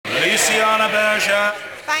Luciana Berger.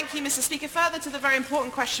 Thank you, Mr. Speaker. Further to the very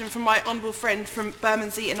important question from my honourable friend from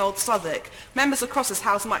Bermondsey in Old Southwark, members across this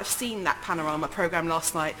House might have seen that Panorama programme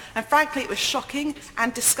last night, and frankly it was shocking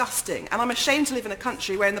and disgusting, and I'm ashamed to live in a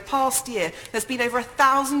country where in the past year there's been over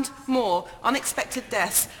 1,000 more unexpected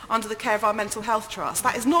deaths under the care of our mental health trust.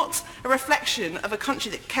 That is not a reflection of a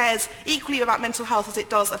country that cares equally about mental health as it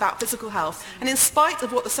does about physical health, and in spite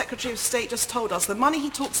of what the Secretary of State just told us, the money he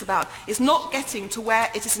talks about is not getting to where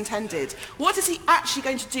it is intended. What is he actually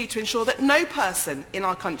going to do to ensure that no person in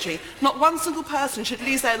our country, not one single person, should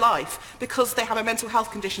lose their life because they have a mental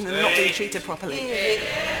health condition and are not being treated properly?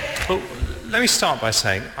 Well, let me start by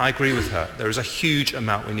saying I agree with her. There is a huge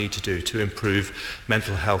amount we need to do to improve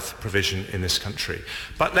mental health provision in this country.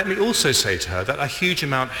 But let me also say to her that a huge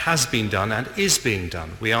amount has been done and is being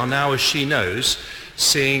done. We are now, as she knows,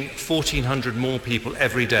 seeing 1,400 more people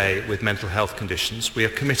every day with mental health conditions. We are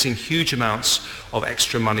committing huge amounts of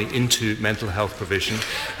extra money into mental health provision,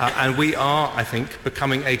 and we are, I think,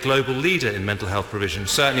 becoming a global leader in mental health provision,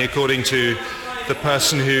 certainly according to the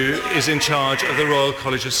person who is in charge of the Royal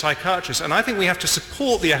College of Psychiatrists. And I think we have to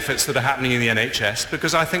support the efforts that are happening in the NHS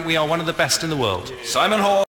because I think we are one of the best in the world. Simon Hall.